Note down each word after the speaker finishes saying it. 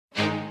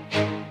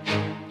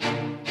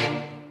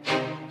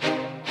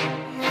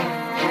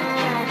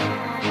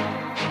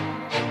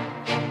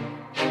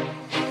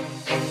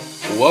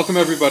Welcome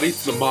everybody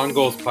to the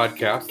Mongols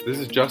podcast. This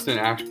is Justin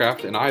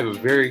Ashcraft, and I have a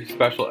very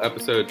special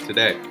episode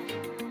today.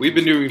 We've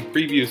been doing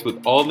previews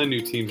with all the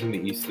new teams in the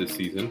East this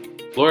season.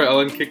 Laura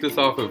Ellen kicked us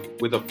off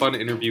with a fun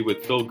interview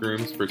with Phil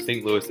Grooms for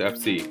St. Louis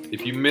FC.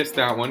 If you missed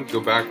that one, go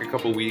back a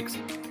couple weeks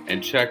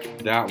and check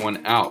that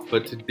one out.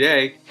 But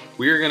today,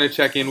 we are going to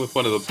check in with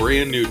one of the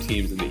brand new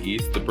teams in the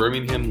East, the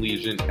Birmingham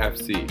Legion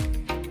FC.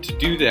 To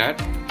do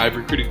that, I've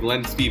recruited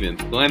Glenn Stevens.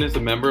 Glenn is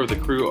a member of the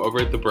crew over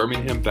at the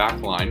Birmingham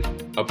Backline,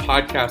 a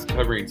podcast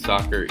covering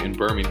soccer in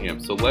Birmingham.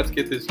 So let's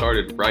get this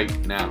started right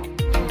now.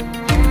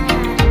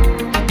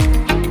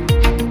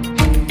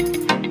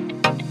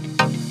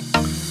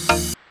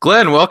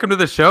 Glenn, welcome to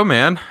the show,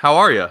 man. How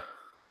are you?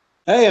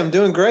 Hey, I'm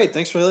doing great.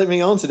 Thanks for letting me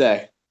on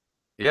today.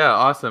 Yeah,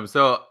 awesome.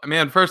 So,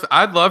 man, first,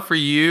 I'd love for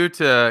you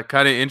to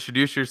kind of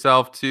introduce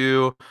yourself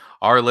to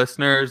our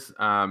listeners.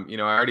 I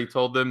already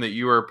told them that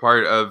you were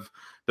part of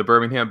the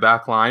Birmingham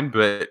Backline,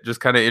 but just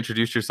kind of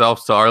introduce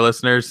yourself to our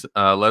listeners.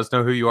 Let us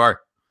know who you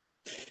are.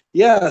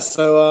 Yeah,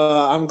 so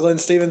I'm Glenn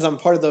Stevens. I'm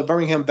part of the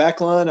Birmingham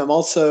Backline. I'm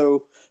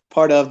also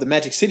part of the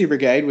Magic City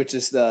Brigade, which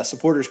is the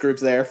supporters group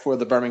there for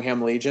the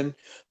Birmingham Legion.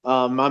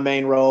 My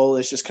main role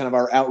is just kind of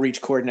our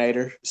outreach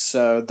coordinator.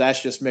 So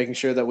that's just making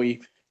sure that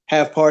we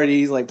have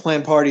parties, like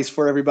plan parties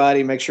for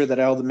everybody, make sure that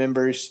all the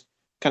members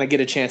kind of get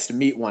a chance to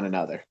meet one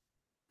another.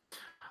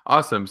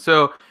 Awesome.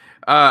 So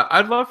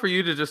I'd love for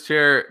you to just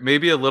share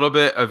maybe a little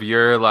bit of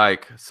your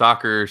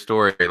soccer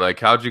story. Like,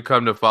 how'd you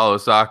come to follow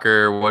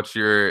soccer? What's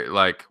your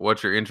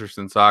interest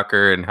in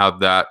soccer, and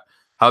how'd that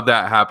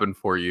happen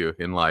for you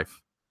in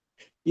life?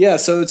 Yeah,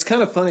 so it's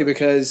kind of funny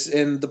because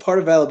in the part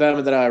of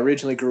Alabama that I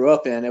originally grew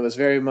up in, it was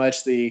very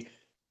much the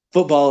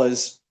football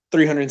is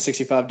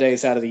 365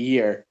 days out of the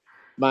year,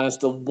 minus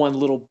the one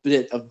little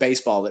bit of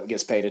baseball that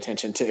gets paid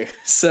attention to.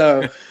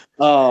 So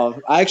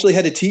I actually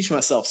had to teach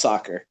myself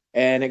soccer,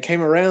 and it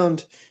came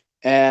around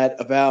at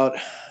about,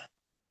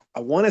 I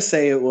want to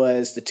say it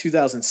was the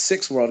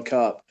 2006 World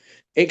Cup.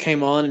 It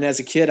came on, and as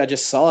a kid, I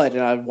just saw it,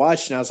 and I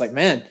watched, and I was like,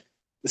 man,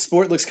 the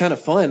sport looks kind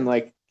of fun.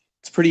 Like,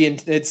 it's pretty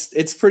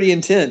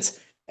intense.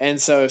 And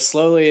so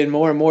slowly and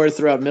more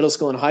throughout middle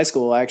school and high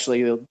school, I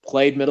actually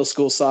played middle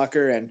school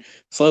soccer and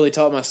slowly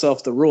taught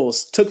myself the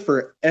rules. Took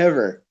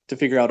forever to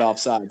figure out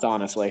offsides,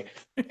 honestly.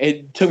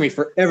 It took me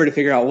forever to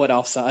figure out what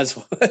offsides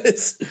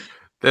was.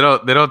 They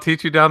don't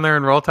teach you down there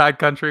in Roll Tide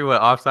country what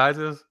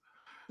offsides is?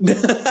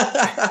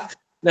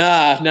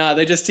 Nah,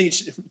 they just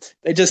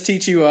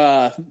teach you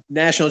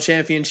national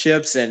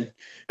championships and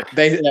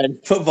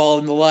football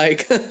and the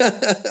like.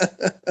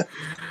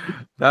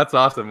 That's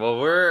awesome. Well,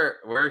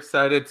 we're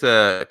excited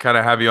to kind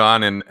of have you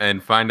on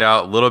and find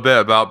out a little bit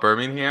about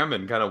Birmingham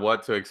and kind of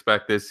what to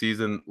expect this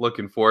season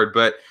looking forward.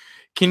 But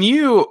can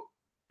you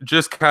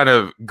just kind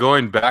of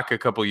going back a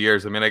couple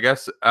years? I mean, I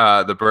guess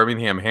the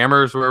Birmingham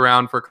Hammers were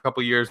around for a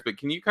couple years, but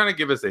can you kind of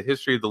give us a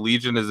history of the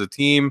Legion as a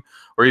team,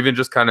 or even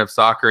just kind of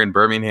soccer in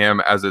Birmingham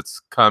as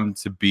it's come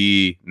to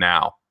be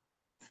now?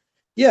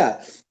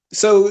 Yeah.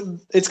 So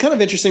it's kind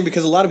of interesting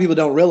because a lot of people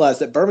don't realize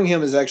that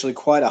Birmingham is actually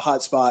quite a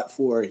hot spot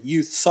for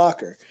youth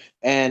soccer,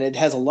 and it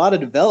has a lot of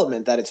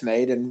development that it's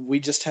made. And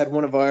we just had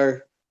one of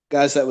our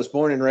guys that was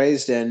born and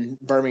raised in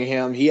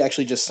Birmingham. He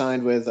actually just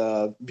signed with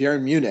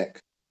Bayern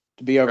Munich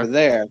to be over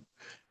there.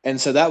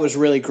 And so that was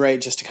really great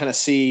just to kind of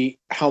see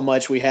how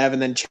much we have.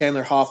 And then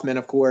Chandler Hoffman,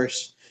 of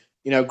course,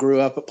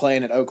 grew up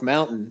playing at Oak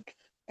Mountain,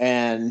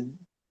 and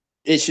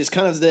it's just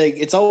kind of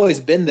it's always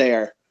been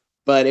there,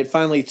 but it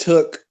finally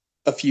took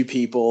a few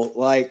people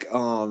like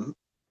Mr.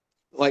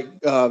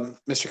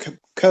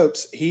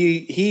 Copes.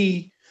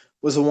 He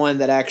was the one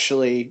that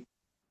actually,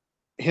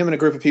 him and a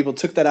group of people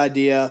took that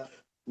idea,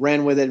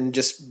 ran with it, and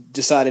just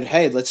decided,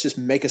 hey, let's just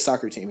make a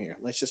soccer team here.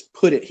 Let's just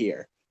put it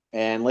here,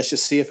 and let's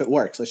just see if it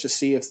works. Let's just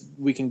see if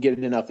we can get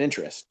enough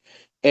interest.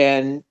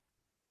 And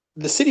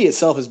the city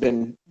itself has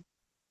been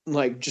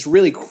just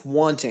really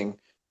wanting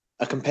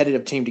a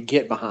competitive team to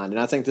get behind.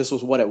 And I think this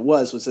was what it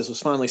was this was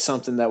finally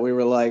something that we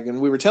were and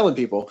we were telling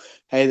people,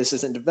 hey, this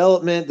isn't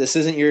development. This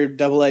isn't your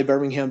AA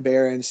Birmingham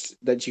Barons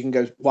that you can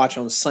go watch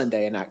on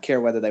Sunday and not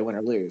care whether they win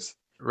or lose.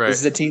 Right. This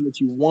is a team that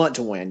you want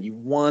to win. You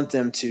want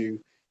them to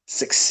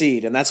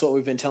succeed. And that's what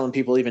we've been telling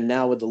people even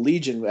now with the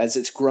Legion as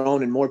it's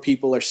grown and more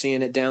people are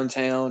seeing it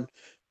downtown.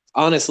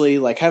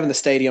 Honestly, having the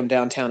stadium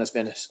downtown has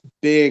been a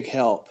big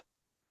help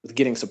with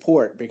getting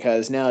support,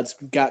 because now it's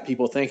got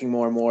people thinking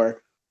more and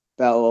more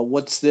about, well,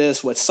 what's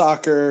this? What's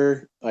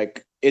soccer?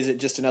 Is it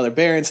just another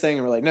Barons thing?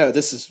 And we're like, no,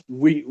 this is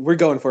we're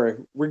going to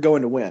win.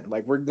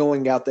 We're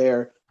going out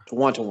there to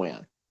want to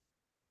win.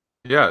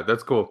 Yeah,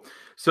 that's cool.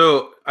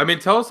 So, I mean,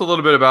 tell us a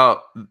little bit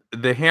about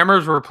the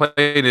Hammers were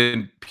playing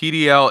in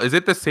PDL. Is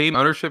it the same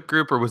ownership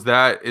group, or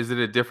is it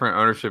a different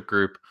ownership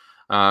group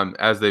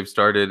as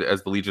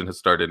the Legion has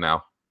started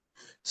now?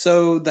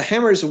 So the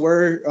Hammers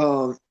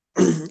were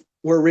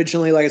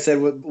originally, like I said,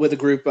 with a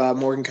group,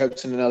 Morgan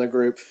Copes and another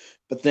group.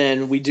 But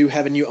then we do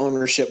have a new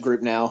ownership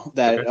group now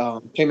that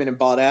came in and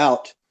bought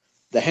out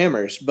the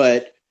Hammers.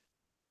 But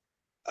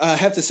I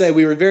have to say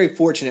we were very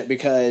fortunate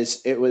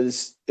because it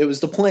was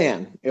the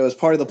plan. It was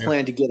part of the Yeah.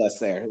 plan to get us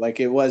there. Like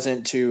it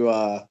wasn't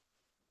to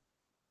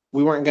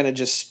we weren't going to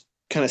just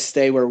kind of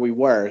stay where we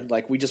were.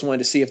 Like we just wanted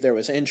to see if there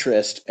was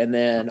interest, and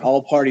then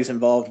all parties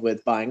involved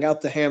with buying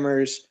out the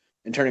Hammers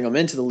and turning them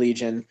into the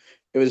Legion.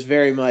 It was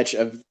very much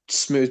a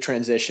smooth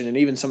transition, and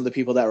even some of the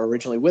people that were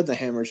originally with the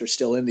Hammers are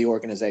still in the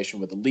organization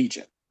with the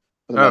Legion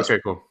for the Oh, most okay,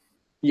 part. cool.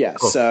 Yeah,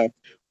 Cool. so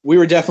we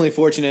were definitely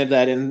fortunate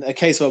that in a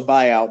case of a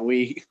buyout,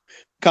 we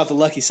caught the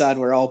lucky side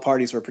where all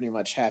parties were pretty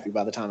much happy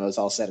by the time it was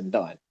all said and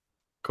done.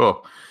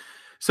 Cool.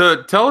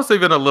 So tell us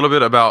even a little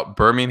bit about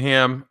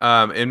Birmingham,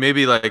 and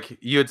maybe like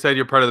you had said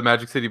you're part of the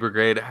Magic City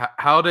Brigade.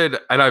 How did,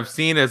 and I've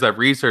seen as I've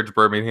researched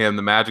Birmingham,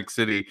 the Magic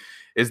City,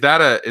 is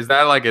that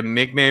like a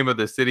nickname of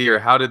the city, or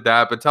how did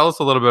that? But tell us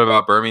a little bit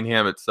about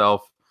Birmingham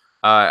itself,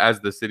 as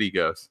the city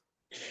goes.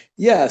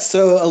 Yeah,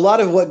 so a lot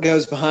of what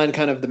goes behind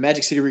kind of the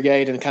Magic City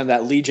Brigade and kind of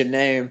that Legion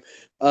name,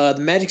 the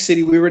Magic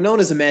City, we were known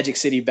as the Magic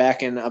City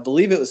back in, I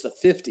believe it was the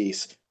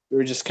 50s. We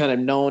were just kind of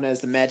known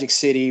as the Magic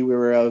City. We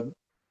were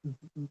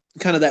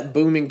kind of that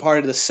booming part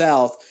of the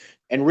South.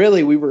 And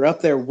really, we were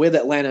up there with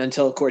Atlanta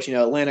until, of course,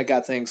 Atlanta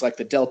got things like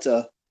the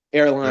Delta Oh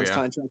Airlines yeah.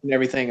 contract and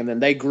everything. And then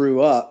they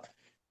grew up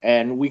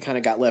and we kind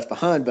of got left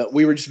behind. But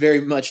we were just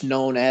very much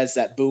known as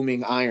that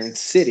booming Iron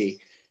City.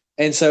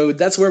 And so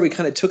that's where we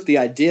kind of took the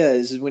idea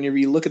is whenever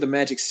you look at the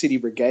Magic City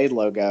Brigade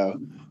logo,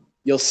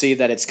 you'll see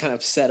that it's kind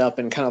of set up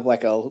in kind of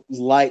like a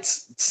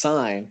lights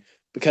sign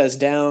because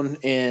down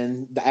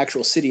in the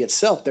actual city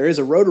itself, there is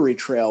a rotary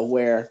trail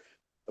where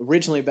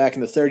originally back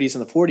in the 30s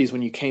and the 40s,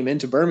 when you came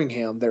into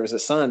Birmingham, there was a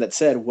sign that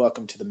said,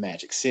 "Welcome to the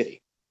Magic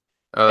City."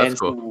 Oh, that's And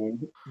cool.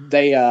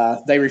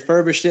 so they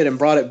refurbished it and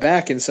brought it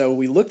back. And so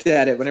we looked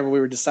at it whenever we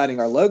were deciding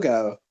our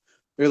logo.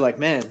 We were like,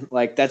 man,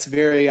 like that's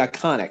very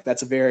iconic.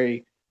 That's a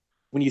very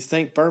when you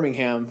think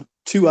Birmingham,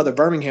 two other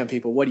Birmingham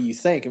people, what do you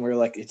think? And we were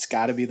like, it's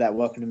got to be that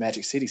 "Welcome to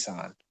Magic City"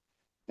 sign.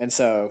 And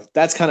so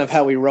that's kind of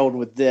how we rolled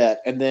with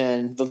that. And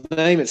then the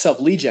name itself,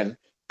 Legion,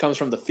 comes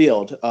from the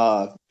field.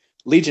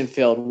 Legion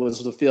Field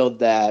was the field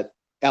that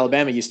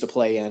Alabama used to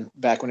play in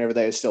back whenever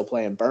they were still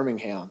playing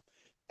Birmingham,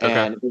 Okay.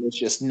 and it was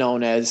just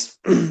known as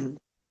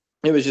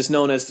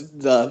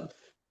the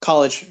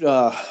college.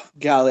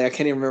 Golly, I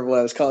can't even remember what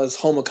it was called. It's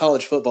home of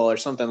college football or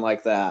something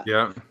like that.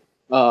 Yeah.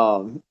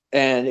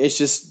 And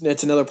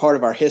it's another part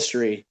of our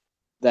history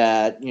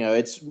that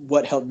it's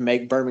what helped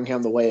make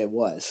Birmingham the way it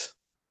was.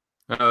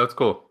 Oh, that's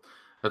cool.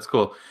 That's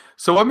cool.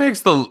 So what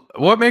makes the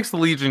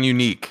Legion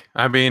unique?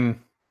 I mean,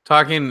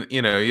 talking,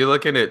 you're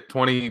looking at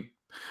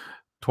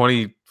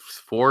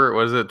 2024,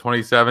 what is it,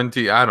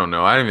 2017? I don't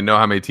know. I don't even know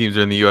how many teams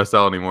are in the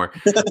USL anymore.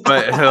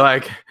 But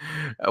like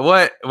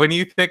when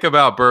you think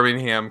about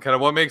Birmingham, kind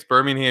of what makes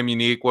Birmingham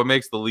unique? What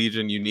makes the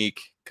Legion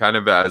unique kind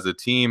of as a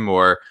team,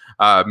 or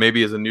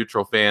maybe as a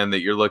neutral fan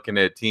that you're looking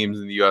at teams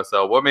in the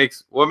USL? What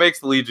makes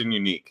the Legion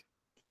unique?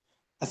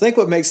 I think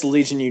what makes the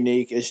Legion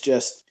unique is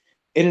just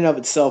in and of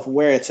itself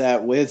where it's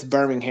at with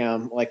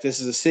Birmingham. Like this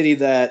is a city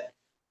that,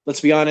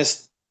 let's be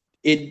honest,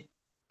 it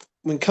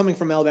when coming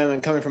from Alabama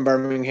and coming from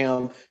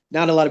Birmingham,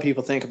 not a lot of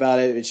people think about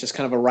it. It's just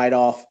kind of a write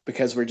off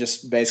because we're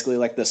just basically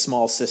like the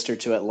small sister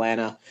to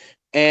Atlanta,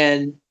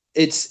 and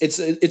it's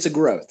a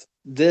growth.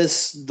 The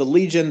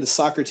Legion, the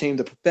soccer team,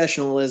 the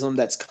professionalism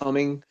that's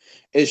coming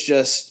is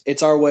just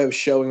it's our way of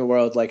showing the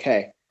world like,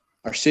 hey,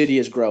 our city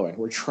is growing.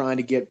 We're trying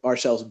to get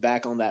ourselves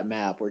back on that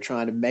map. We're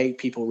trying to make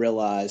people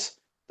realize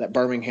that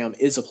Birmingham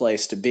is a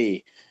place to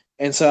be.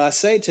 And so I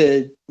say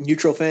to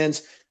neutral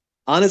fans,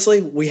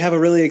 honestly, we have a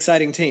really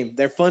exciting team.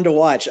 They're fun to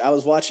watch. I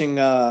was watching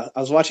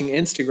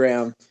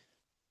Instagram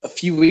a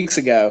few weeks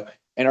ago,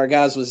 and our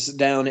guys was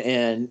down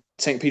in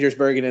St.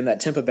 Petersburg and in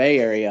that Tampa Bay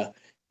area,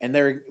 and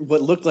they're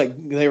what looked like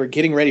they were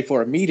getting ready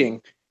for a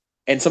meeting,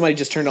 and somebody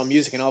just turned on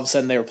music, and all of a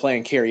sudden they were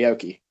playing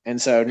karaoke. And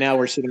so now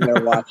we're sitting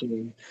there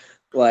watching,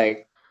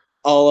 like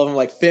all of them.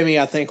 Like Femi,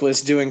 I think,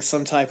 was doing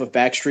some type of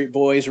Backstreet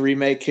Boys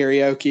remake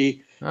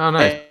karaoke, Oh,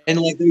 nice.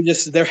 and like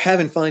they're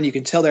having fun. You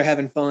can tell they're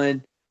having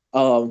fun.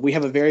 We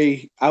have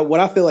what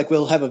I feel like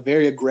we'll have a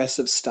very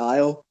aggressive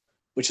style,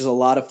 which is a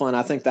lot of fun.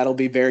 I think that'll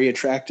be very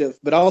attractive,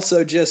 but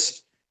also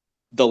just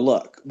the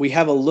look. We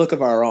have a look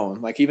of our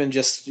own. Like even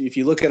just if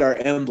you look at our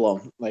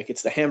emblem, like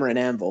it's the hammer and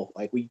anvil.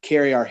 Like we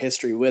carry our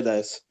history with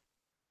us,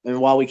 and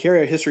while we carry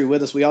our history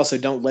with us, we also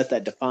don't let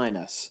that define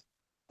us.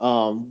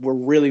 We're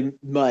really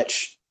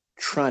much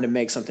trying to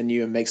make something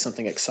new and make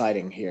something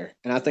exciting here,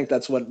 and I think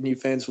that's what new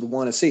fans would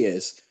want to see.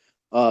 Is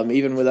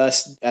even with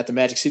us at the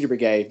Magic City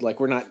Brigade, like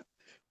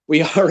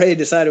we already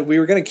decided we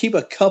were going to keep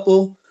a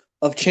couple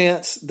of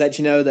chants that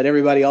that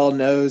everybody all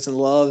knows and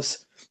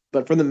loves,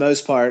 but for the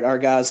most part, our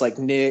guys like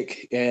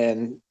Nick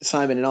and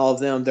Simon and all of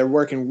them, they're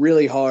working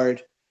really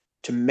hard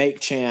to make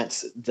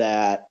chants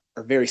that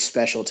are very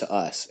special to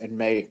us and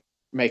make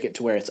it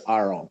to where it's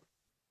our own.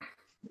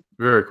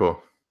 Very cool.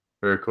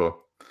 Very cool.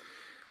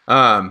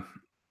 Um,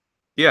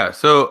 yeah.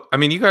 So, I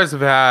mean, you guys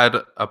have had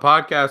a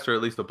podcast or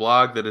at least a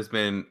blog that has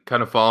been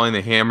kind of following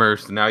the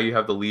Hammers. Now you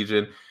have the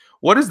Legion.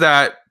 What has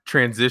that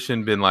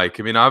transition been like?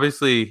 I mean,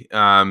 obviously,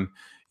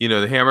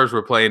 the Hammers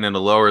were playing in a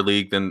lower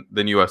league than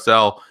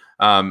USL.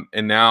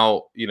 And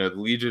now, the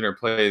Legion are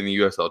playing in the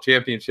USL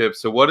Championship.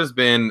 So what has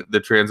been the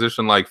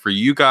transition like for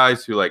you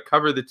guys who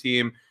cover the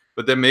team,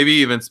 but then maybe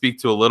even speak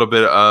to a little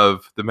bit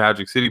of the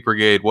Magic City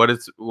Brigade? What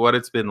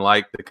it's been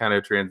like to kind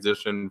of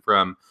transition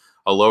from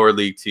a lower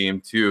league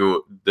team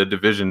to the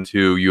Division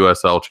II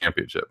USL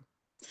Championship?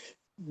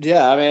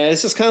 Yeah, I mean,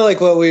 it's just kind of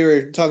like what we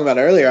were talking about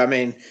earlier. I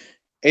mean,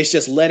 it's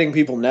just letting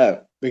people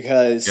know,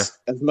 because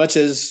as much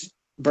as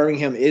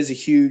Birmingham is a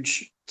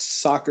huge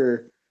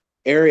soccer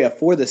area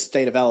for the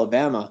state of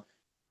Alabama,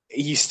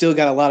 you still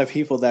got a lot of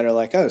people that are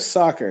like, oh,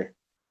 soccer.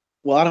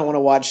 Well, I don't want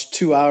to watch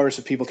 2 hours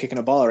of people kicking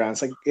a ball around.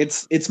 It's like,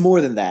 it's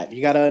more than that.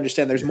 You got to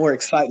understand there's more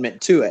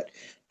excitement to it.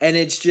 And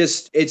it's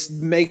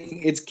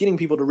getting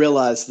people to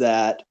realize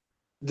that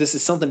this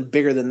is something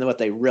bigger than what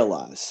they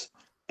realize.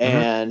 Mm-hmm.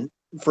 And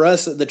for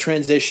us, the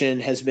transition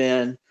has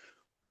been,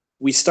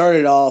 we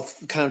started off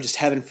kind of just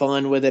having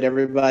fun with it.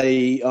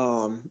 Everybody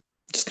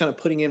just kind of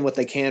putting in what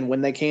they can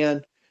when they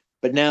can.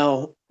 But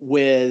now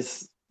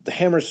with the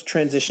Hammers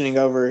transitioning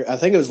over, I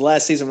think it was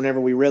last season whenever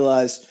we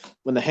realized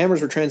when the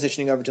Hammers were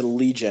transitioning over to the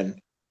Legion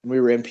and we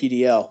were in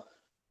PDL,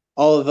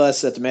 all of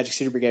us at the Magic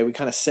City Brigade, we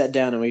kind of sat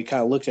down and we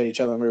kind of looked at each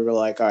other and we were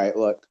like, all right,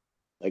 look,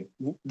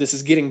 this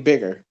is getting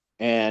bigger.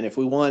 And if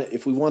we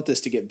want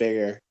this to get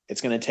bigger,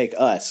 it's going to take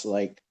us.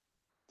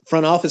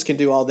 Front office can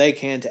do all they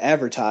can to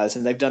advertise,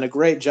 and they've done a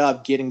great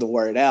job getting the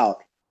word out.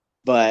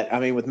 But I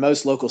mean, with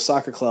most local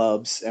soccer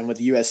clubs and with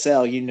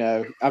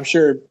USL, I'm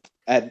sure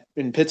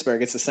in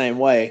Pittsburgh it's the same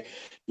way.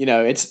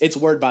 It's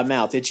word by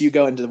mouth. It's you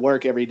go into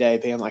work every day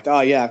being like,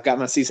 oh yeah, I've got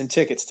my season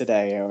tickets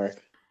today, or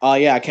oh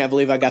yeah, I can't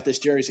believe I got this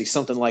jersey,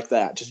 something like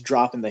that. Just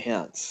dropping the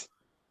hints.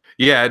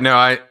 Yeah,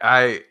 no,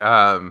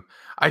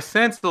 I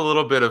sensed a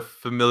little bit of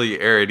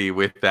familiarity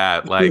with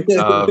that,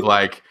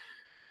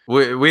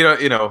 we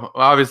don't,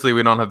 obviously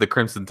we don't have the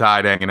Crimson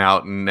Tide hanging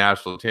out in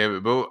national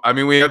championship, but I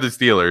mean, we have the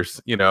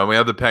Steelers, and we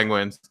have the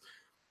Penguins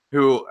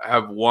who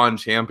have won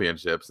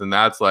championships, and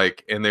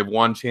and they've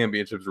won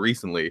championships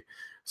recently.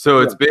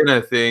 So it's been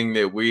a thing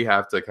that we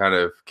have to kind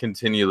of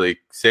continually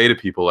say to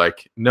people,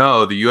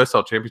 no, the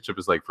USL Championship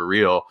is for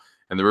real,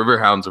 and the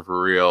Riverhounds are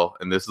for real,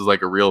 and this is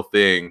a real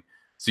thing.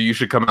 So you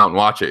should come out and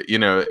watch it,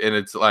 and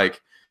it's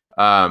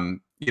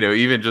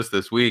even just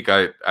this week,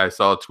 I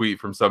saw a tweet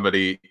from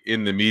somebody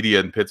in the media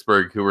in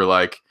Pittsburgh who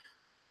were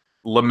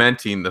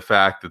lamenting the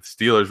fact that the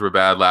Steelers were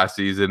bad last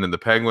season and the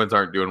Penguins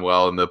aren't doing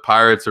well and the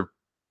Pirates are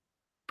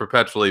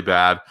perpetually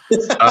bad.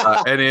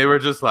 And they were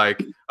just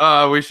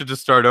we should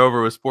just start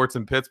over with sports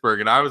in Pittsburgh.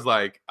 And I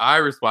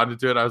responded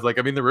to it. I was like,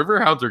 I mean, the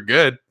Riverhounds are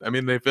good. I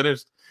mean, they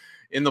finished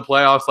in the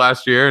playoffs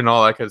last year and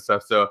all that kind of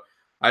stuff. So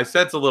I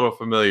sense a little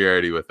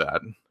familiarity with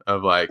that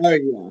of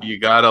you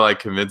got to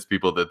convince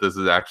people that this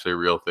is actually a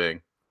real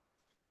thing.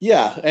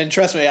 Yeah, and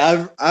trust me,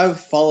 I've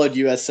followed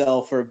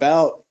USL for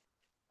about,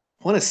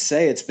 I want to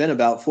say it's been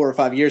about 4 or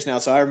 5 years now.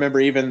 So I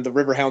remember even the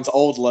Riverhounds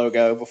old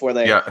logo before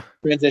they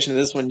transitioned to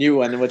this new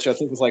one, which I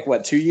think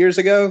was 2 years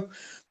ago.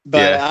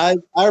 But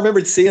I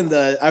remembered seeing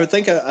I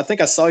think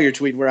I saw your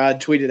tweet where I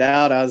tweeted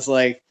out. I was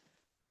like,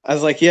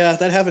 yeah,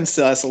 that happens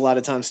to us a lot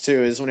of times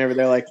too. Is whenever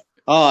they're like,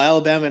 oh,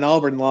 Alabama and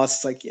Auburn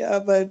lost. It's yeah,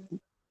 but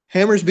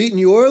Hammers beat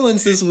New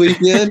Orleans this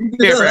weekend.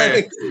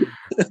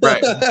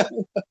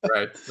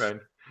 Right.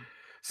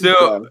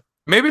 So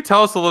maybe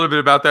tell us a little bit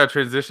about that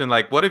transition.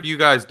 What have you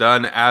guys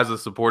done as a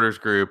supporters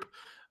group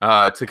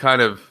to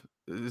kind of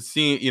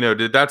see,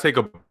 did that take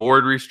a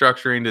board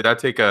restructuring? Did that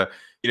take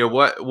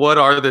what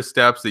are the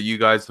steps that you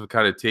guys have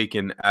kind of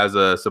taken as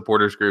a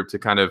supporters group to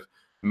kind of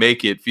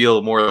make it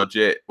feel more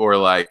legit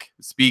or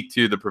speak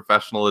to the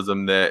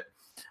professionalism that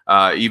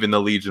even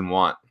the Legion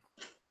want?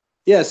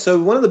 Yeah.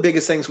 So one of the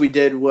biggest things we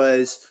did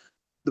was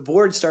the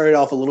board started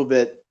off a little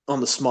bit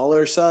on the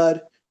smaller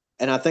side.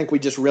 And I think we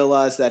just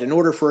realized that in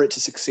order for it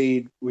to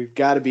succeed, we've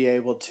got to be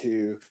able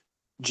to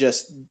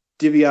just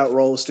divvy out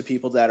roles to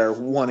people that are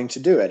wanting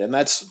to do it. And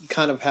that's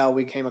kind of how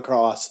we came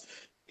across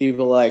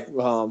people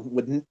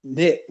with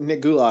Nick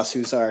Gulas,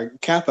 who's our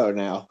capo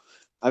now.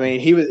 I mean,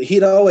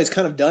 he'd always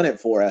kind of done it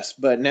for us,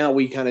 but now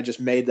we kind of just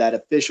made that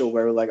official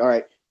where we're all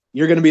right,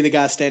 you're going to be the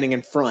guy standing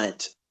in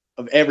front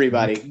of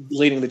everybody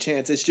leading the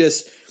chants. It's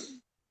just,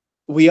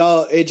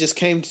 it just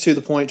came to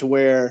the point to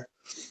where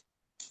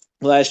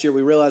last year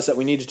we realized that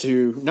we needed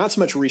to not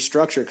so much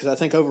restructure, because I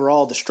think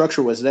overall the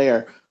structure was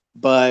there,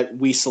 but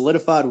we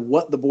solidified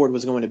what the board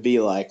was going to be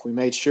like. We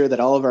made sure that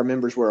all of our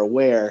members were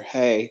aware,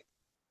 hey,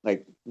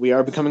 we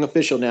are becoming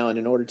official now, and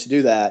in order to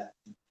do that,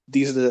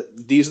 these are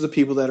the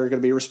people that are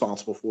going to be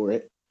responsible for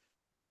it.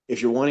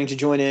 If you're wanting to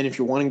join in, if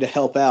you're wanting to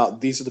help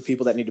out, these are the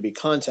people that need to be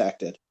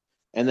contacted.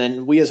 And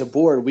then we as a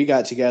board, we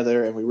got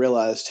together and we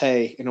realized,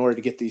 hey, in order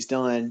to get these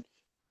done,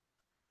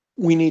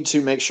 we need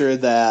to make sure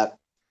that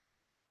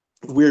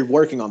we're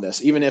working on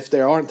this. Even if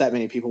there aren't that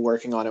many people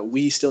working on it,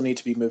 we still need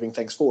to be moving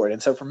things forward.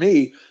 And so for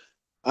me,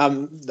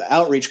 I'm the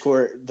outreach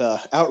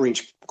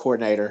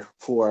coordinator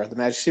for the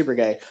Magic City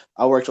Brigade.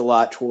 I worked a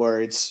lot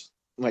towards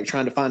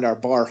trying to find our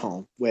bar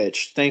home,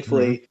 which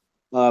thankfully,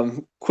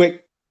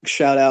 quick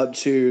shout out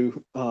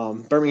to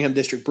Birmingham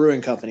District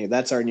Brewing Company.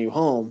 That's our new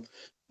home.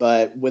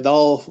 But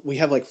we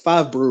have like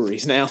 5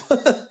 breweries now.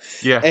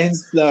 Yeah. And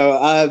so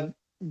I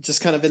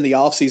just kind of in the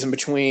off season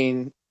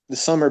between the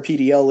summer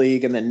PDL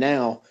league and then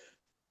now,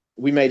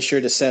 we made sure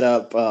to set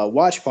up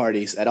watch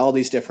parties at all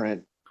these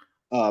different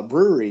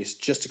breweries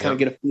just to kind of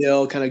Yep. get a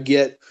feel, kind of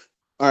get,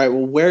 all right,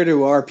 well, where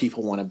do our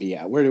people want to be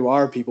at? Where do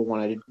our people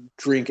want to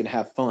drink and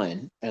have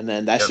fun? And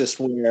then that's Yep. just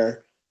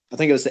where I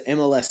think it was the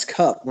MLS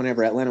Cup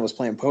whenever Atlanta was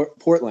playing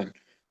Portland.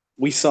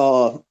 We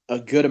saw a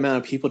good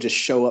amount of people just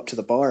show up to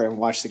the bar and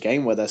watch the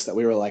game with us that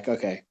we were like,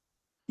 okay,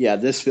 yeah,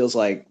 this feels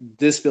like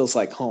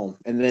home.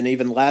 And then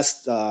even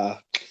last I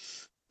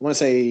want to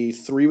say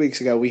 3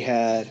 weeks ago, we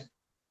had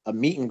a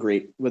meet and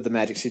greet with the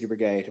Magic City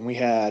Brigade, and we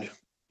had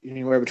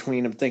anywhere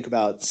between I think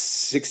about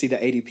 60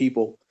 to 80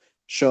 people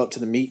show up to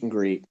the meet and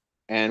greet,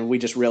 and we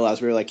just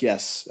realized we were like,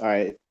 yes, all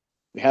right,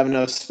 we have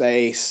enough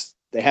space.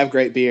 They have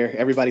great beer.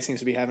 Everybody seems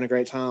to be having a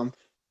great time.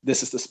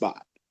 This is the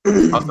spot.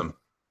 Awesome.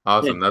 Yeah.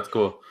 Awesome. That's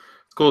cool.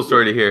 It's a cool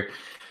story to hear.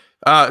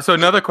 So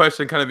another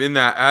question kind of in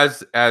that,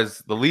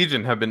 as the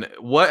Legion have been,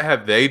 what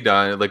have they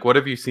done? Like, what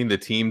have you seen the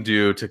team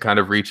do to kind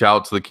of reach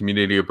out to the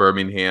community of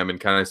Birmingham and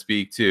kind of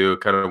speak to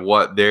kind of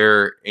what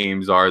their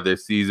aims are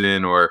this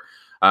season, or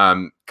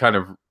kind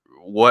of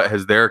what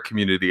has their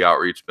community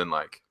outreach been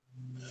like?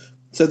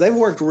 So they've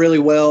worked really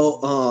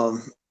well.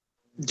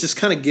 Just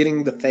kind of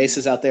getting the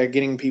faces out there,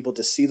 getting people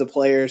to see the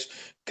players.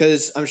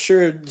 Because I'm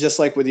sure, just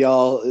like with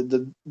y'all,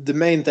 the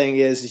main thing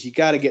is you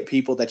got to get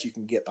people that you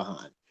can get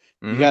behind.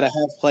 You got Mm-hmm. to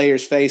have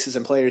players' faces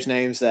and players'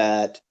 names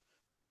that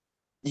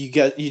you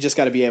just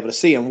got to be able to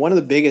see. And one of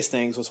the biggest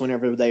things was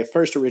whenever they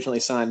first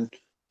originally signed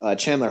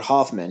Chandler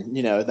Hoffman.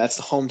 That's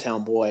the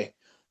hometown boy.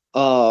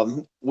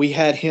 We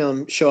had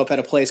him show up at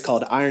a place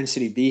called Iron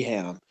City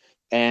Beham.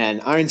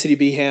 And Iron City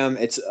Beham,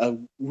 it's a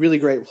really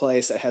great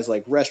place that has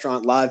like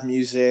restaurant, live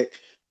music,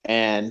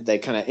 and they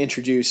kind of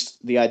introduced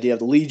the idea of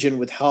the Legion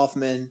with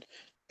Hoffman.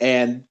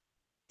 And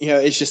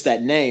it's just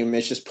that name.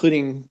 It's just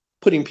putting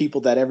people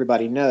that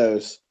everybody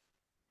knows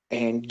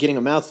and getting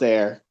them out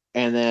there.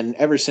 And then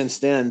ever since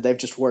then, they've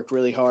just worked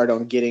really hard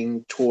on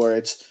getting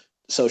towards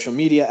the social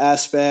media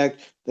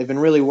aspect. They've been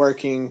really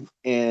working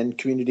in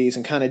communities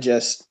and kind of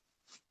just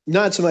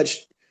not so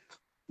much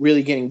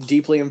really getting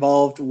deeply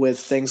involved with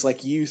things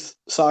like youth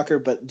soccer,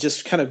 but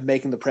just kind of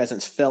making the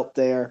presence felt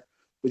there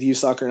with youth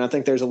soccer. And I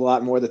think there's a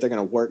lot more that they're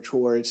going to work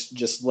towards,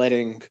 just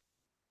letting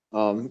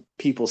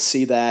people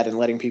see that and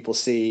letting people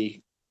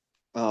see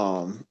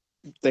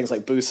things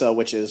like BUSA,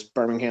 which is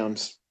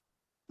Birmingham's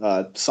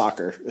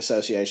soccer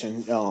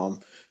association,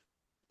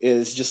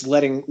 is just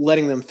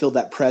letting them feel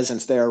that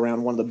presence there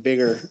around one of the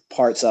bigger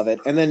parts of it.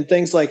 And then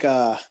things like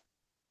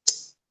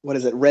what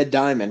is it, Red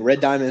Diamond. Red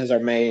Diamond is our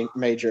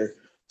major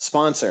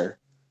sponsor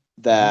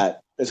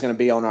that is going to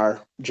be on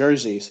our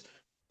jerseys.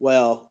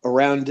 Well,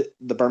 around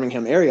the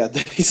Birmingham area,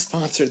 they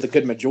sponsor the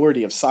good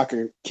majority of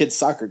kids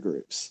soccer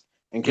groups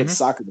and kids Mm-hmm.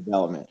 soccer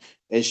development.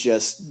 It's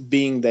just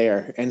being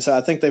there. And so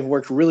I think they've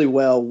worked really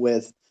well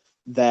with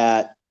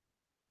that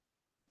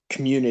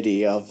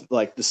community of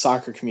like the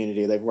soccer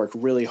community. They've worked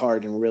really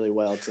hard and really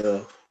well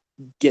to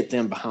get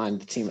them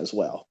behind the team as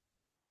well.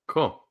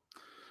 Cool.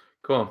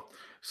 Cool.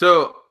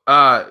 So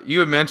you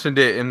had mentioned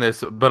it in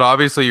this, but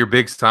obviously your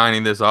big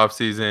signing this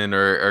offseason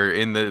or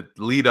in the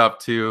lead up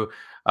to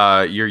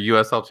your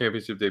USL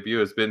Championship debut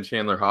has been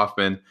Chandler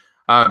Hoffman.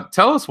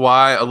 Tell us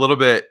why a little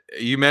bit.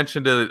 You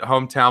mentioned a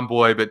hometown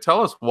boy, but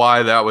tell us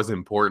why that was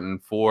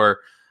important for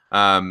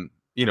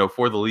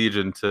for the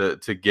Legion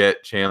to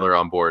get Chandler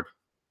on board.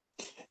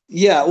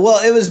 Yeah,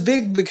 well, it was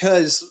big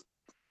because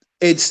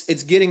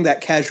it's getting that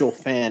casual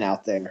fan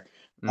out there.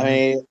 I Mm-hmm.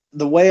 mean,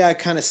 the way I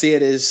kind of see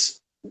it is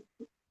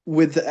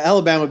with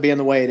Alabama being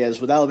the way it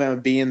is, with Alabama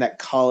being that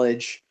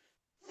college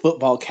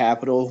football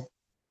capital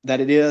that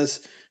it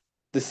is,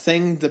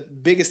 the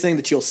biggest thing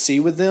that you'll see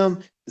with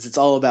them is it's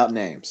all about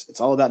names.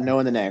 It's all about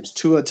knowing the names.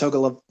 Tua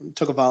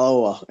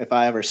Tagovailoa, if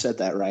I ever said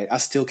that right. I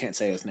still can't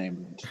say his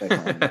name.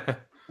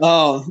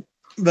 But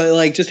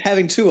like just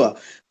having Tua.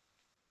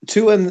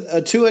 Tua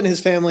and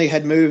his family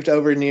had moved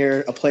over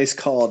near a place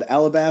called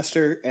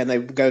Alabaster, and they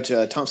go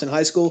to Thompson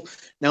High School.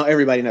 Now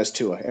everybody knows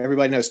Tua.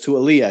 Everybody knows Tua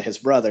Leah, his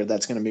brother,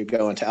 that's going to be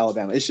going to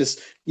Alabama. It's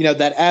just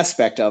that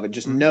aspect of it,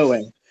 just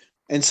knowing.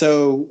 And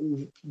so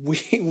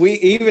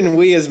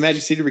we as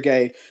Magic City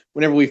Brigade,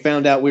 whenever we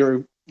found out we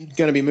were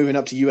going to be moving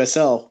up to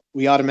USL,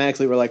 we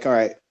automatically were like, all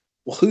right,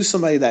 well, who's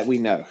somebody that we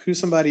know? Who's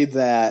somebody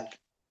that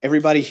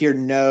everybody here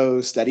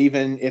knows that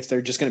even if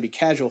they're just going to be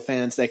casual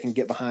fans, they can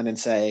get behind and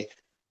say,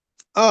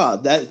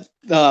 that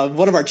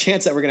one of our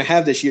chants that we're going to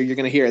have this year, you're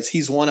going to hear is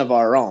he's one of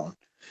our own.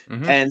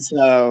 Mm-hmm. And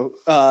so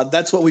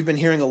that's what we've been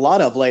hearing a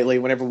lot of lately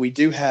whenever we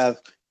do have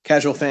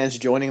casual fans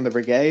joining the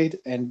brigade.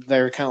 And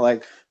they're kind of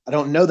like, I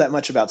don't know that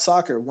much about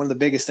soccer. One of the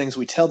biggest things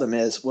we tell them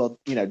is, well,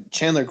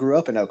 Chandler grew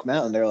up in Oak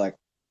Mountain. They're like,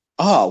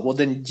 oh, well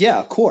then, yeah,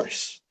 of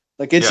course.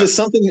 Like, it's just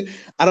something,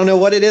 I don't know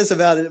what it is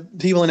about it,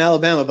 people in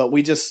Alabama, but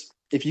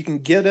if you can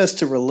get us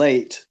to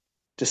relate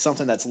to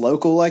something that's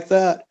local like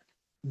that,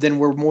 then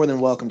we're more than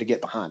welcome to get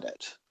behind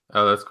it.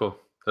 Oh, that's cool.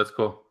 That's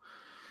cool.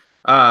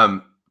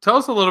 Tell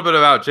us a little bit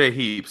about Jay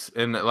Heaps.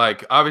 And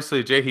like,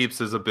 obviously Jay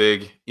Heaps is a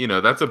big,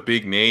 that's a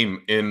big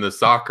name in the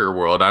soccer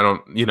world. I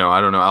don't know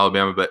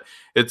Alabama, but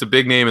it's a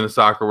big name in the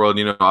soccer world,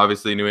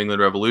 obviously New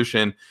England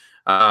Revolution.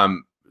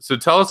 So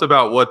tell us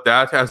about what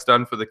that has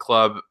done for the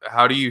club.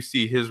 How do you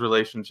see his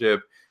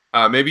relationship?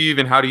 Maybe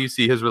even how do you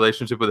see his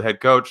relationship with the head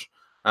coach?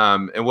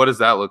 And what does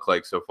that look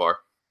like so far?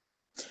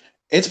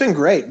 It's been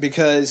great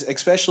because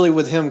especially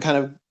with him kind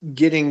of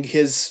getting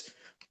his,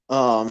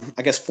 I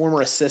guess,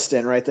 former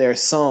assistant right there,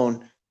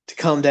 Son, to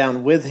come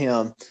down with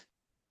him.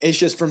 It's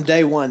just from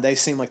day one, they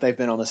seem like they've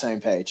been on the same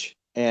page.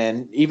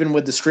 And even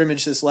with the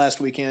scrimmage this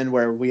last weekend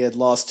where we had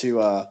lost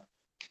to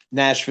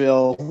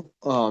Nashville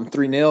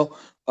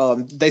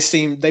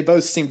 3-0, they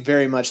both seemed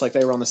very much like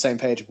they were on the same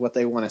page of what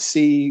they want to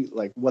see,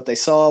 like what they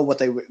saw, what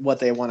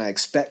they want to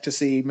expect to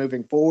see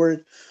moving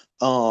forward.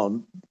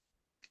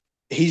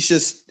 He's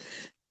just –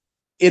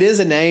 it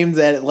is a name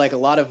that, like a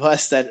lot of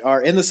us that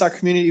are in the soccer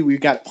community, we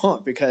got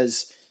pumped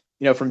because,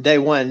 from day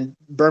one,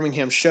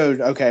 Birmingham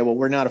showed, okay, well,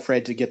 we're not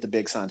afraid to get the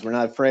big signs. We're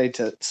not afraid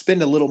to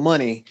spend a little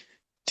money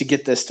to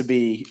get this to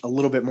be a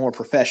little bit more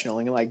professional.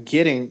 And like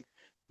getting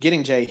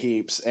Jay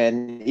Heaps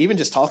and even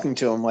just talking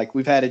to him, like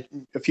we've had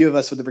a few of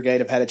us with the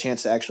brigade have had a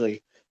chance to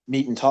actually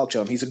meet and talk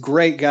to him. He's a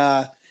great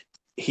guy.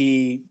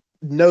 He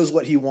knows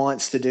what he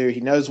wants to do.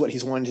 He knows what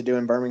he's wanted to do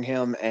in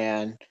Birmingham.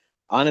 And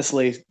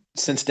honestly,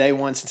 since day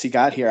one, since he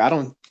got here, I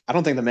don't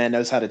think the man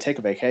knows how to take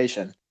a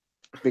vacation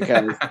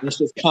because it's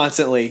just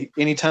constantly,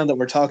 anytime that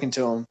we're talking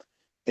to him,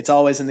 it's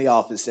always in the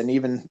office. And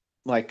even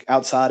like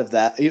outside of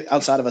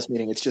us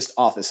meeting, it's just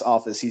office.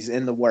 He's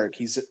in the work.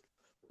 He's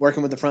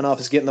working with the front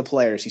office, getting the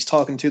players. He's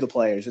talking to the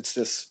players. It's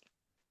just,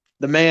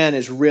 the man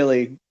is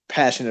really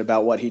passionate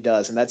about what he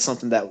does. And that's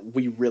something that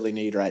we really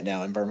need right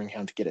now in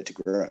Birmingham to get it to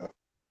grow.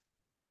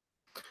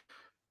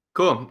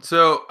 Cool.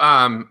 So,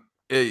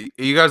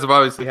 you guys have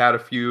obviously had a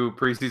few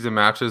preseason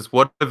matches.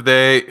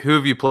 Who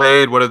have you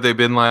played? What have they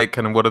been like?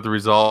 Kind of what are the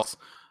results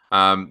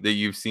that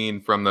you've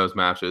seen from those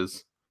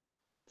matches?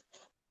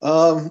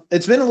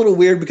 It's been a little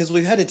weird because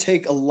we've had to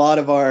take a lot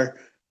of our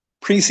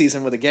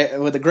preseason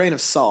with a grain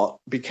of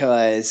salt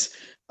because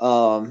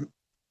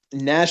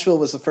Nashville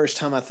was the first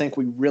time I think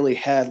we really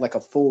had like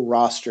a full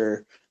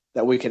roster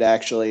that we could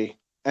actually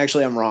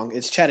I'm wrong.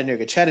 It's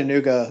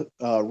Chattanooga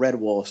Red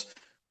Wolves.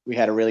 We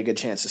had a really good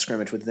chance to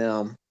scrimmage with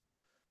them.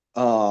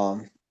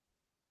 But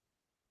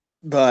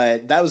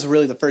that was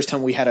really the first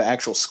time we had an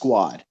actual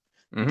squad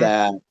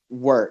that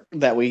worked,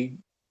 that we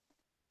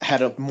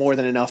had more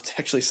than enough to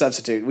actually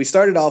substitute. We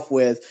started off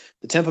with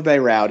the Tampa Bay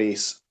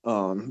Rowdies.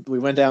 We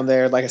went down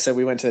there. Like I said,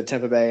 we went to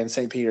Tampa Bay and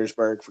St.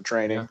 Petersburg for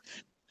training,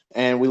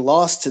 and we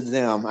lost to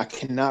them. I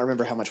cannot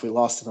remember how much we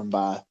lost to them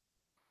by,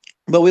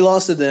 but we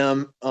lost to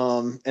them,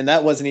 and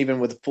that wasn't even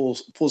with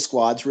full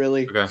squads,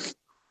 really. Okay.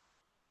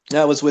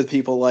 That was with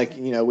people like,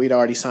 we'd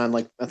already signed,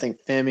 like, I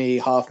think Femi,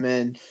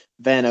 Hoffman,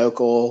 Van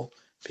Okel,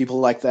 people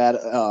like that.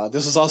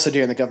 This was also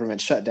during the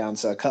government shutdown,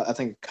 so I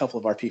think a couple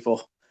of our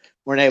people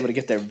weren't able to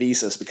get their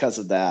visas because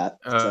of that.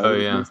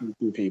 A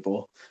few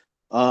people.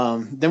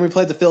 Then we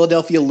played the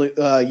Philadelphia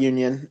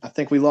Union. I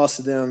think we lost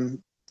to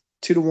them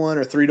 2-1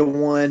 or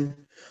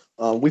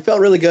 3-1. We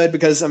felt really good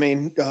because, I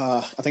think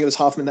it was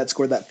Hoffman that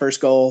scored that first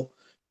goal.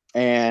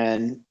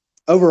 And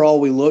overall,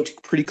 we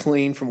looked pretty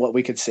clean from what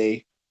we could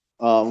see.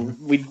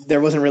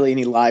 There wasn't really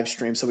any live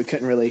stream, so we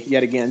couldn't really,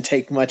 yet again,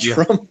 take much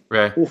from.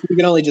 Right. We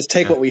could only just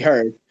take what we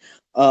heard.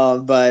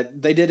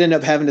 But they did end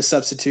up having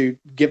to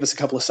give us a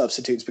couple of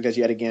substitutes because,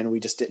 yet again, we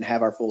just didn't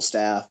have our full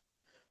staff.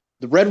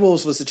 The Red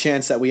Wolves was the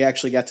chance that we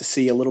actually got to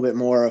see a little bit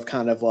more of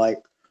kind of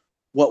like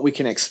what we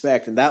can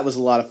expect, and that was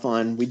a lot of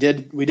fun. We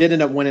did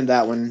end up winning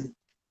that one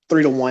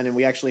 3-1, and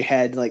we actually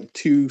had like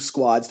two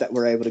squads that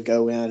were able to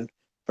go in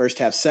first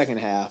half, second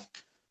half.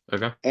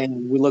 Okay.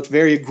 And we looked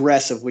very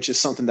aggressive, which is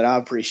something that I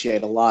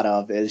appreciate a lot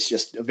of, is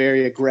just a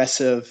very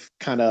aggressive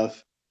kind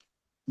of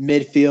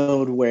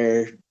midfield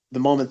where the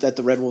moment that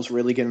the Red Wolves were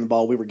really getting the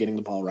ball, we were getting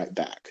the ball right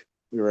back.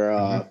 We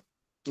were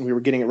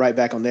getting it right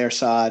back on their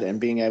side and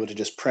being able to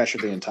just pressure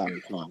the entire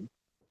time.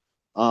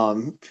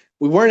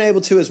 We weren't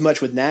able to as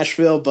much with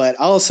Nashville, but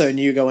I also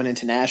knew going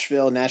into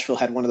Nashville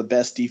had one of the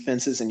best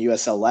defenses in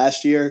USL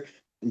last year.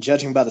 And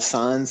judging by the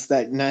signs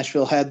that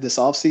Nashville had this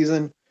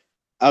offseason,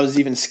 I was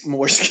even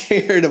more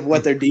scared of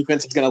what their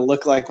defense was going to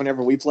look like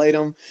whenever we played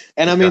them.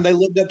 And, they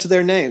lived up to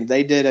their name.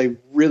 They did a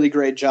really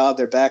great job.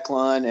 Their back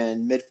line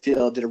and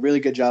midfield did a really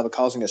good job of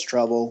causing us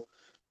trouble.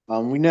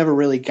 We never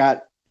really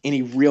got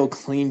any real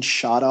clean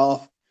shot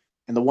off.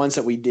 And the ones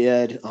that we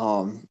did,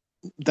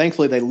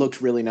 thankfully, they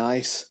looked really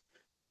nice.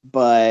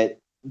 But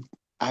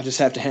I just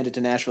have to hand it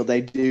to Nashville.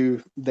 They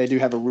do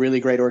have a really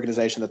great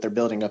organization that they're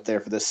building up there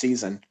for this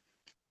season.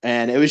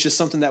 And it was just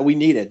something that we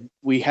needed.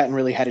 We hadn't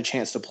really had a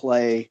chance to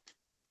play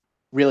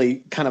really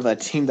kind of a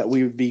team that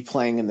we would be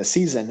playing in the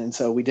season. And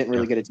so we didn't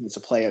really get a chance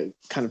to play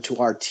kind of to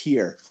our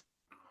tier.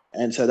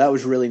 And so that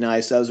was really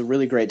nice. That was a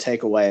really great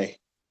takeaway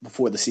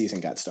before the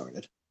season got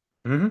started.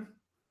 Mm-hmm.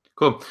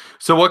 Cool.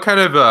 So what kind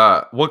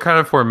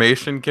of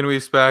formation can we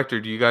expect,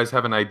 or do you guys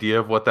have an idea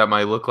of what that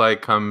might look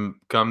like come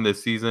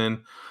this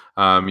season?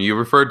 You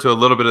referred to a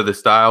little bit of the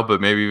style,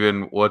 but maybe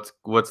even what's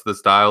the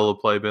style of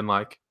play been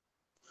like?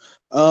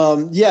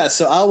 Yeah,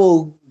 so I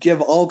will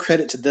give all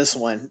credit to this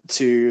one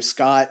to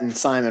Scott and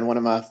Simon, one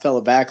of my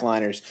fellow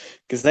backliners,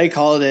 because they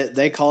called it.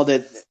 They called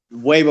it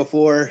way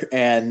before,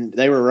 and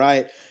they were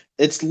right.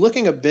 It's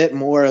looking a bit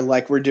more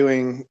like we're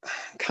doing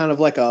kind of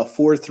like a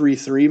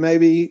 4-3-3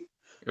 maybe,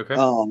 Okay.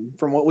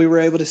 from what we were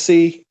able to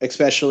see,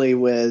 especially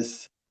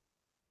with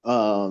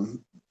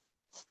um,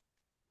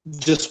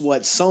 just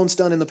what Sohn's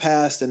done in the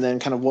past, and then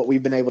kind of what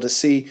we've been able to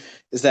see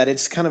is that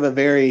it's kind of a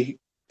very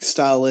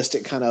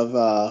stylistic kind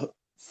of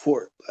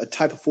for a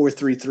type of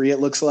 4-3-3. It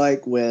looks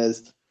like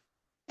with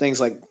things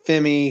like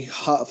Femi,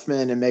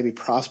 Hoffman, and maybe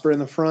Prosper in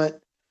the front.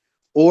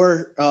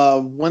 Or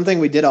one thing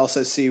we did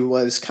also see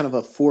was kind of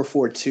a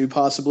 4-4-2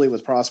 possibly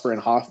with Prosper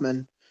and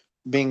Hoffman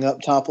being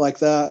up top like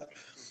that.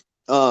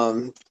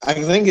 I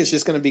think it's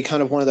just going to be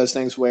kind of one of those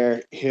things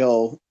where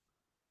I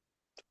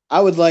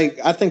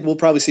think we'll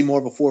probably see more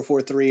of a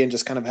 4-4-3 and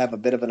just kind of have a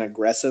bit of an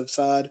aggressive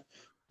side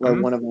where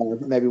Hmm.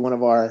 maybe one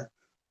of our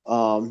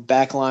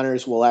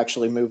backliners will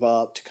actually move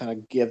up to kind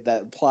of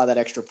apply that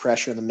extra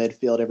pressure in the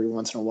midfield every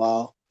once in a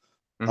while.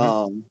 Hmm.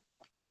 Um,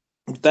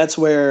 that's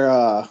where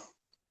uh,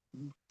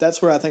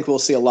 that's where I think we'll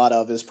see a lot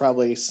of is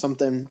probably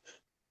something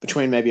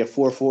between maybe a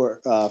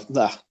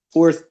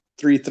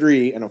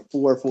 4-3-3 and a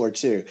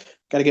 4-4-2.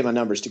 Got to get my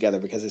numbers together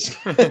because it's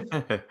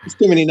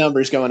too many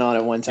numbers going on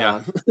at one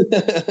Yeah. time.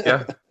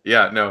 Yeah.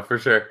 Yeah. No, for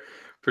sure.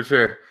 For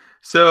sure.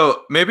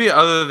 So maybe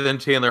other than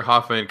Chandler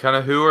Hoffman, kind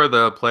of who are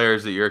the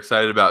players that you're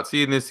excited about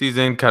seeing this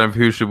season? Kind of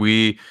who should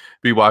we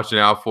be watching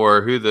out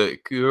for?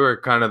 Who are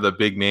kind of the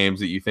big names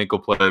that you think will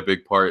play a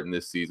big part in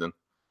this season?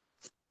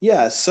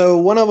 Yeah, so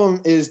one of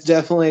them is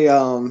definitely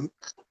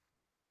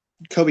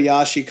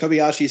Kobayashi.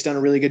 Kobayashi's done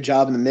a really good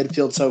job in the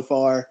midfield so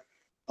far.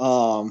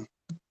 Um,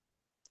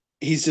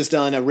 he's just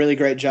done a really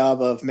great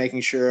job of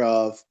making sure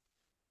of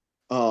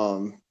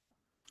um,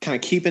 kind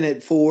of keeping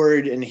it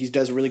forward, and he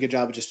does a really good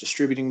job of just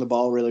distributing the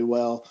ball really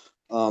well.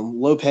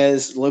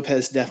 Lopez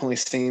definitely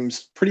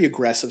seems pretty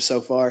aggressive so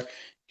far.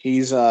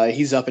 He's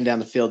up and down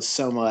the field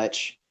so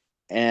much,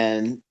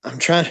 and I'm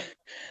trying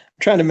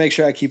to make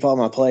sure I keep all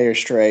my players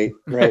straight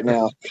right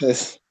now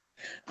because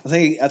I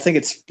think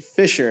it's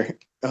Fisher.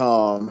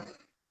 I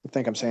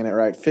think I'm saying it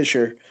right.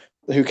 Fisher,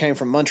 who came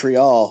from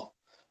Montreal.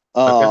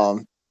 Okay.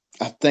 Um,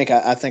 I think I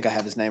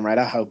have his name right.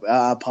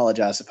 I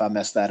apologize if I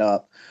messed that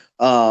up.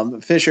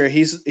 Fisher,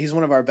 he's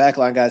one of our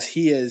backline guys.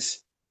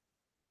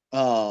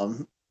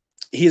 Um,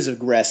 he is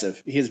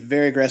aggressive. He is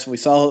very aggressive. We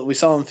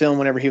saw him film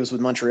whenever he was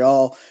with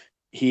Montreal.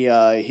 He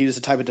was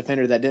the type of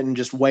defender that didn't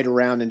just wait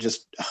around and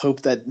just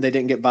hope that they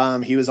didn't get by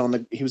him. He was on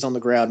the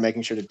ground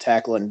making sure to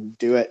tackle and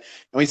do it.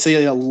 And we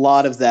see a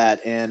lot of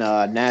that in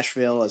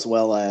Nashville as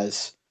well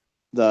as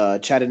the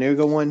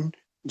Chattanooga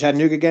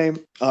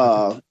game.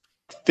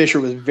 Fisher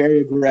was very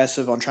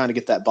aggressive on trying to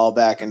get that ball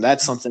back, and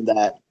that's something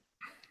that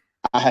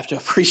I have to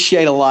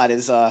appreciate a lot.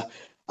 Is I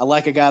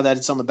like a guy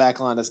that's on the back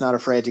line that's not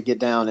afraid to get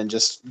down and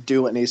just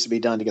do what needs to be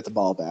done to get the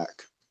ball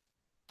back.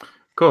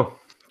 Cool.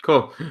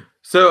 Cool.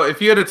 So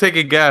if you had to take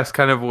a guess,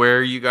 kind of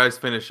where you guys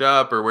finish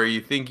up, or where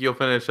you think you'll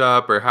finish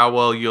up, or how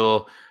well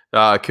you'll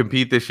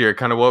compete this year,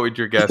 kind of what would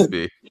your guess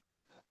be?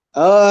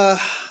 Uh,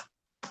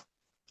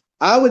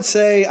 I would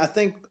say I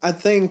think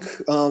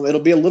it'll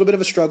be a little bit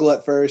of a struggle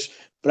at first,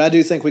 but I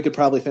do think we could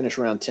probably finish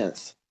around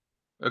 10th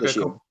Okay. this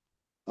year. Cool.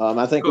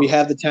 I think we Cool.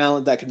 have the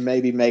talent that could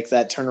maybe make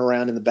that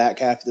turnaround in the back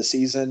half of the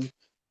season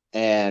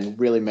and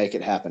really make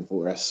it happen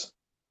for us.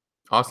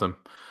 Awesome.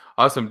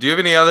 Awesome. Do you have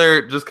any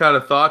other just kind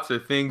of thoughts or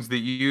things that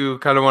you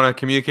kind of want to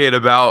communicate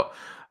about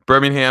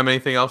Birmingham?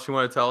 Anything else you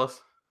want to tell us?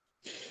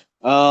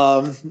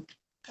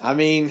 I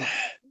mean,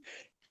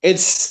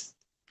 it's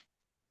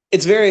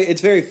it's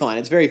very fun.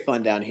 It's very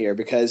fun down here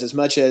because as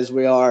much as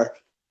we are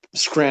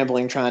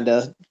scrambling trying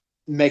to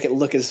make it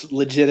look as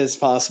legit as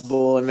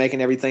possible and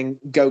making everything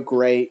go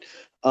great,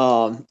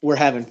 we're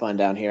having fun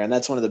down here, and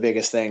that's one of the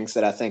biggest things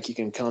that I think you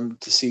can come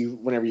to see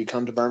whenever you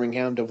come to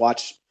Birmingham to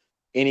watch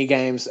any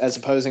games as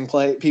opposing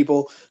play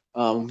people.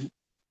 Um,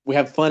 we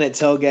have fun at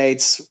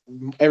tailgates.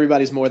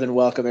 Everybody's more than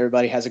welcome.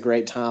 Everybody has a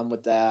great time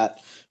with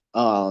that.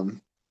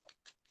 Um,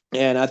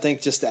 and I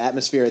think just the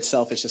atmosphere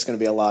itself is just going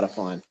to be a lot of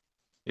fun.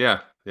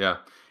 Yeah. Yeah.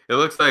 It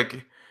looks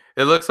like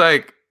it looks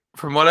like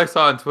from what I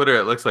saw on Twitter,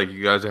 it looks like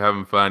you guys are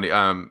having fun.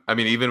 I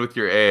mean, even with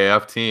your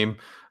AAF team,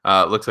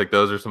 it looks like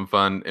those are some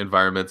fun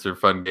environments or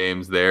fun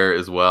games there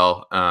as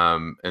well.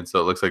 And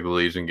so it looks like the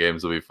Legion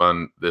games will be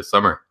fun this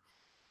summer.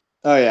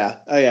 Oh yeah,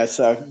 oh yeah.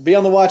 So be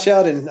on the watch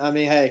out, and I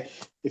mean, hey,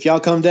 if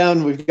y'all come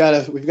down, we've got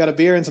a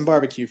beer and some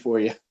barbecue for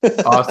you.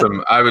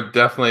 Awesome. I would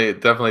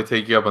definitely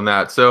take you up on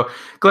that. So,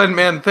 Glenn,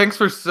 man, thanks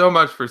for so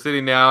much for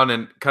sitting down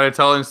and kind of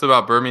telling us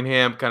about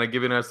Birmingham, kind of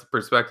giving us a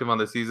perspective on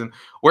the season.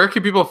 Where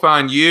can people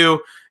find you,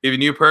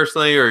 even you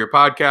personally, or your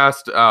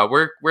podcast?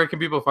 Where can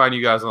people find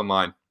you guys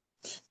online?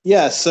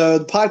 Yeah, so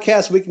the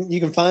podcast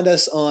you can find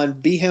us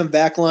on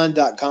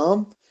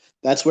bhambackline.com.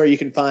 That's where you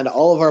can find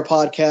all of our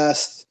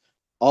podcasts,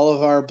 all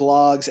of our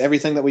blogs,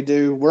 everything that we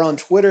do. We're on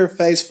Twitter,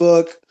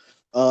 Facebook,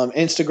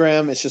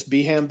 Instagram. It's just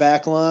Beham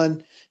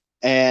Backline.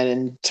 And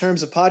in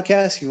terms of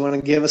podcasts, if you want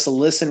to give us a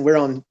listen, we're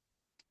on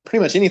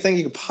pretty much anything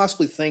you could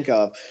possibly think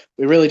of.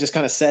 We really just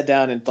kind of sat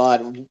down and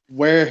thought,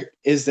 where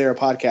is there a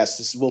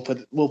podcast? We'll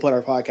put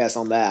our podcast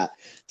on that.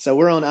 So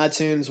we're on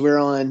iTunes, we're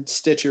on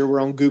Stitcher,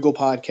 we're on Google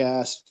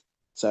Podcasts.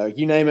 So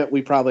you name it,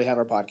 we probably have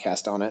our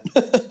podcast on it.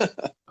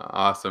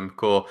 Awesome.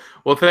 Cool.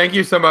 Well, thank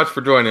you so much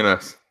for joining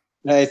us.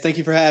 Hey, thank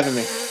you for having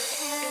me.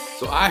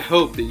 So I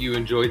hope that you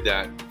enjoyed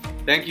that.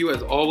 Thank you,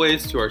 as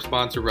always, to our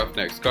sponsor,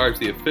 Roughneck Scarves,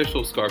 the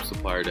official scarf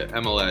supplier to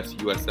MLS,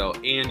 USL,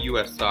 and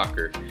US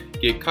Soccer.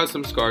 Get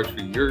custom scarves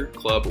for your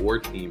club or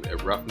team at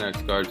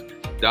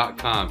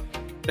roughneckscarves.com.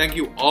 Thank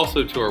you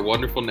also to our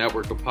wonderful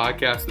network of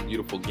podcasts, the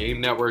Beautiful Game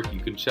Network.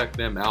 You can check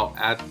them out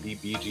at the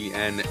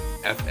BGN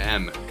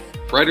FM.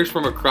 Writers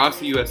from across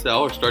the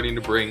USL are starting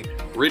to bring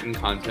written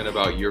content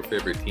about your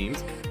favorite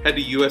teams. Head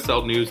to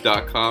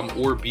uslnews.com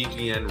or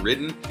BGN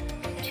Written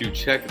to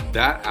check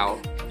that out.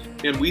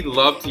 And we'd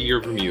love to hear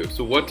from you.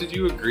 So what did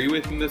you agree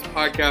with in this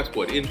podcast?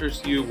 What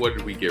interests you? What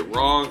did we get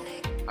wrong?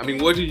 I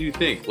mean, what did you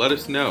think? Let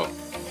us know.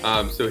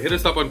 So hit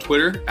us up on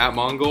Twitter at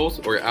Mongols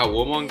or at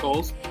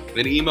WoMongols.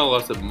 Then email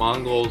us at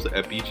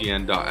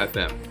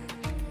mongols@bgn.fm.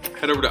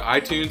 Head over to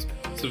iTunes,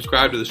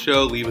 subscribe to the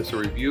show, leave us a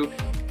review.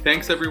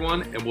 Thanks,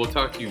 everyone, and we'll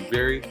talk to you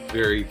very,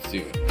 very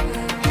soon.